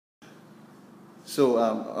So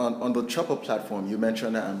on the Chopper platform, you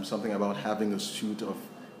mentioned something about having a suite of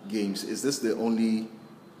games. Is this the only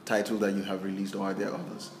title that you have released, or are there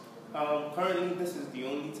others? Currently, this is the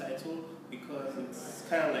only title because it's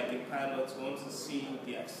kind of like a pilot. We want to see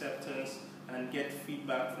the acceptance and get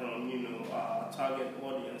feedback from our target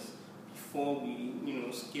audience before we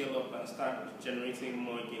scale up and start generating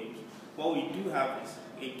more games. What we do have is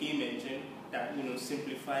a game engine that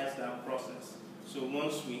simplifies that process. So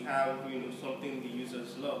once we have something the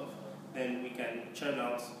users love, then we can churn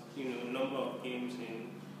out a number of games in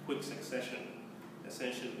quick succession,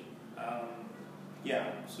 essentially.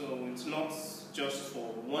 So it's not just for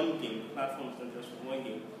one game. The platform is not just for one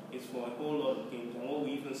game. It's for a whole lot of games. And what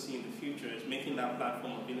we even see in the future is making that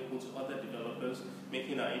platform available to other developers,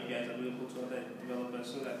 making our APIs available to other developers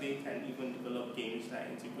so that they can even develop games that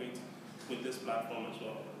integrate with this platform as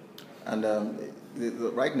well. And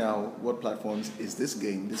right now, what platforms is this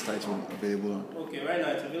title available on? Okay, right now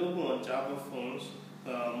it's available on Java phones.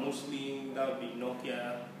 Mostly that would be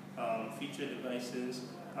Nokia feature devices.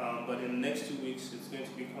 But in the next 2 weeks, it's going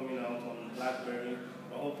to be coming out on BlackBerry.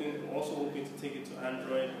 We're also hoping to take it to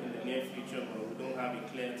Android in the near future, but we don't have a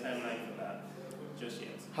clear timeline for that just yet.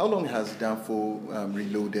 How long has Danfo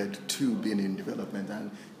Reloaded II been in development?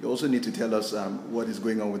 And you also need to tell us what is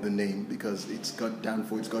going on with the name, because it's got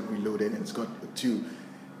Danfo, it's got Reloaded, and it's got 2.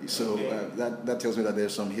 So okay. That tells me that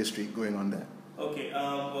there's some history going on there. Okay,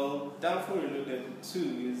 well, Danfo Reloaded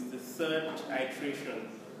II is the third iteration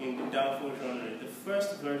in the Danfo genre. The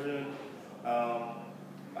first version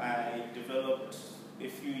I developed a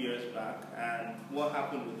few years back, and what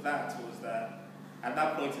happened with that was that at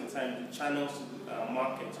that point in time, the channels to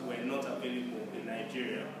market were not available in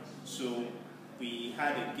Nigeria. So we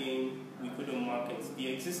had a game we couldn't market.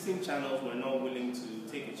 The existing channels were not willing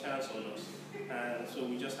to take a chance on us, and so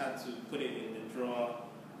we just had to put it in the drawer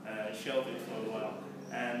and shelve it for a while.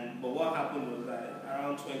 But what happened was that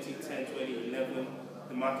around 2010, 2011,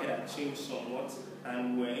 the market had changed somewhat,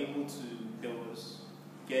 and we were able to, there was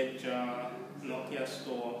GetJar, Nokia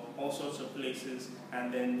Store, all sorts of places,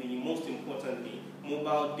 and then most importantly,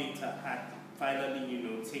 mobile data had finally,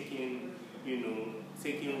 taken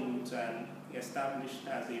root and established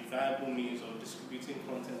as a viable means of distributing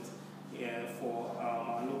content for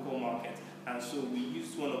our local market. And so we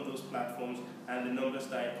used one of those platforms, and the numbers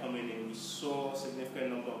started coming in. We saw a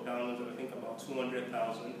significant number of downloads, I think about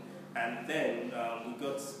 200,000. And then we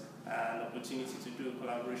got an opportunity to do a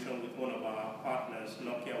collaboration with one of our partners,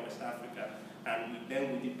 Nokia West Africa, and we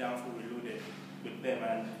did Danfo Reloaded with them.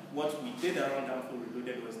 And what we did around Danfo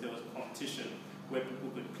Reloaded was there was a competition where people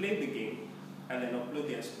could play the game and then upload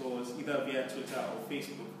their scores either via Twitter or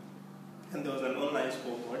Facebook. And there was an online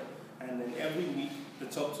scoreboard, and then every week the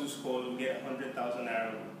top 2 scores would get 100,000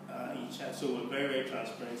 naira each. And so we're very, very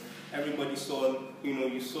transparent. Everybody saw,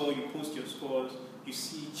 you post your scores, you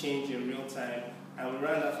see change in real time, and we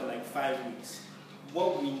ran that for like 5 weeks.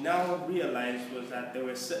 What we now realized was that there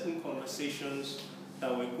were certain conversations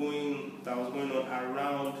that was going on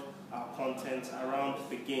around our content, around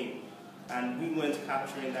the game, and we weren't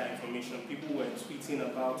capturing that information. People were tweeting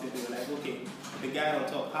about it. They were like, "Okay, the guy on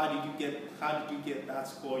top, how did you get that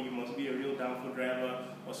score? You must be a real Danfo driver."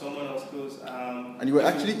 Or someone else goes. And you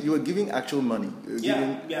were giving actual money.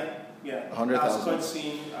 Yeah.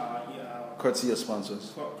 100,000. Courtesy of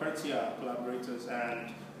sponsors. Courtesy of collaborators, and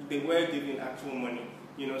they were giving actual money.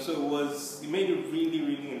 So it made it really,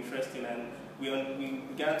 really interesting, and we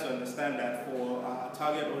began to understand that for our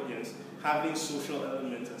target audience, having social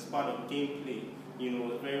elements as part of gameplay,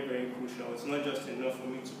 was very, very crucial. It's not just enough for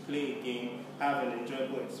me to play a game, have an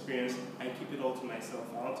enjoyable experience, and keep it all to myself.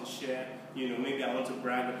 I want to share, maybe I want to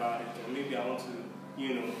brag about it, or maybe I want to,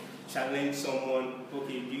 challenge someone.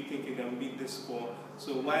 Okay, do you think you can beat this score?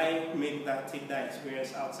 So why take that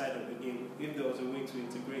experience outside of the game? If there was a way to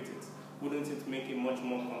integrate it, wouldn't it make it much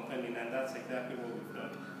more compelling? And that's exactly what we've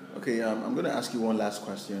done. Okay, I'm going to ask you one last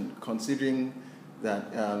question. Considering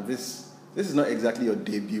that this is not exactly your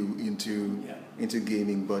debut into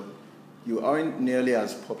gaming, but you aren't nearly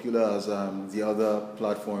as popular as the other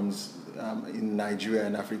platforms in Nigeria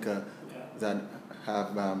and Africa that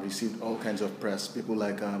have received all kinds of press. People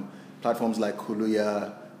like platforms like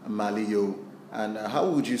Kuluya, Malio, and how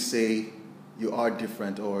would you say you are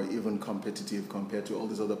different or even competitive compared to all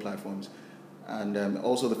these other platforms? And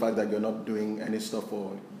also the fact that you're not doing any stuff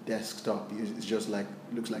for desktop. It's just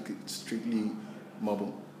looks like it's strictly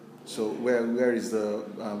mobile. So where is the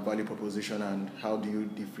value proposition, and how do you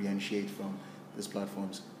differentiate from these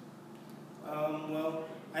platforms? Well,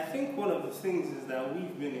 I think one of the things is that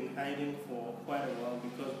we've been in hiding for quite a while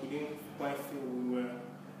because we didn't quite feel we were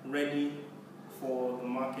ready for the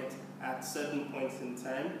market at certain points in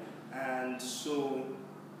time, and so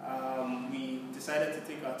we decided to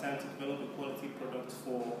take our time to develop a quality product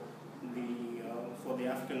for the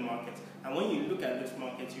African market. And when you look at this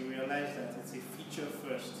market, you realize that it's a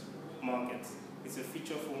feature-first market. It's a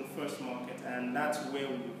feature phone first market, and that's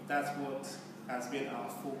what has been our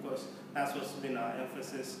focus. That's what's been our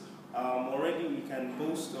emphasis. Already we can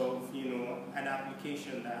boast of, an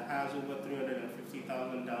application that has over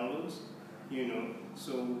 350,000 downloads,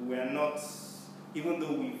 so we're not, even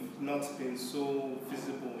though we've not been so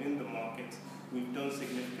visible in the market, we've done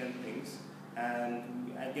significant things.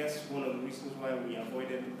 And I guess one of the reasons why we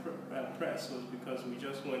avoided the press was because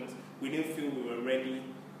we didn't feel we were ready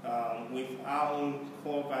with our own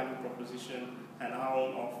core value proposition and our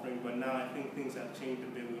own offering. But now I think things have changed a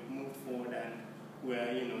bit. We've moved forward and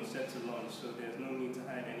we're set to launch, so there's no need to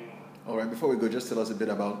hide anymore. All right, before we go, just tell us a bit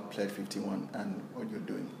about Pledge 51 and what you're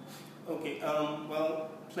doing. Okay, well,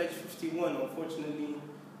 Pledge 51, unfortunately,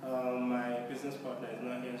 my business partner is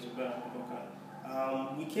not here, Bayo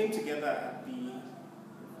Puddicombe. We came together at the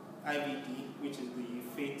IVD, which is the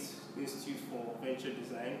Fate Institute for Venture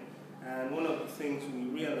Design, and one of the things we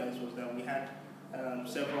realized was that we had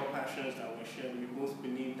several passions that were shared. We both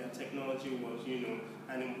believed that technology was,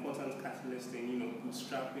 an important catalyst in,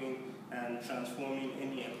 bootstrapping and transforming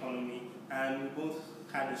any economy, and we both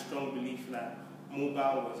had a strong belief that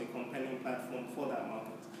mobile was a compelling platform for that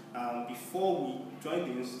market. Before we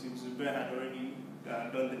joined the institute, Zubair had already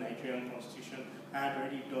done the Nigerian constitution. I had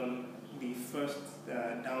already done the first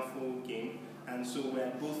Danfo game, and so we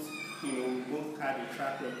both had a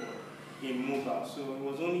track record in mobile. So it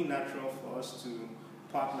was only natural for us to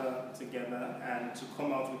partner together and to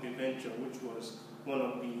come out with a venture, which was one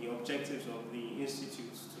of the objectives of the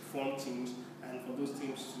institute, to form teams and for those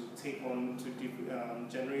teams to take on to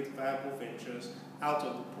generate viable ventures out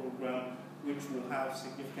of the program, which will have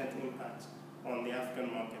significant impact on the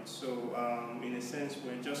African market. So in a sense,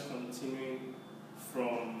 we're just continuing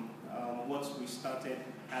from what we started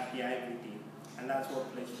at the IVD, and that's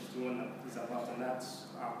what Pledge 51 is about, and that's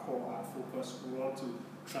our core, our focus. We want to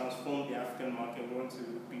transform the African market. We want to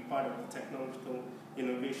be part of the technological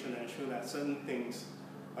innovation and show that certain things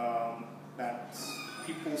that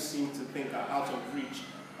people seem to think are out of reach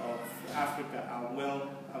of Africa are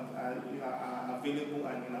available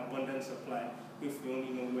and in abundant supply if we only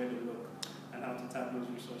know where to look and how to tap those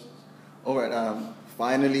resources. All right.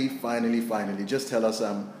 Finally, just tell us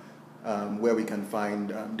where we can find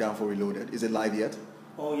Danfo Reloaded. Is it live yet?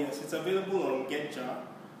 Oh yes, it's available on GetJar,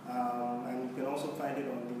 and you can also find it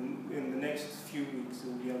in the next few weeks. It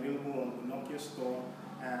will be available on the Nokia store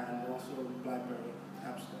and also BlackBerry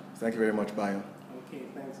App Store. Thank you very much, Bayo. Okay,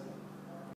 thanks.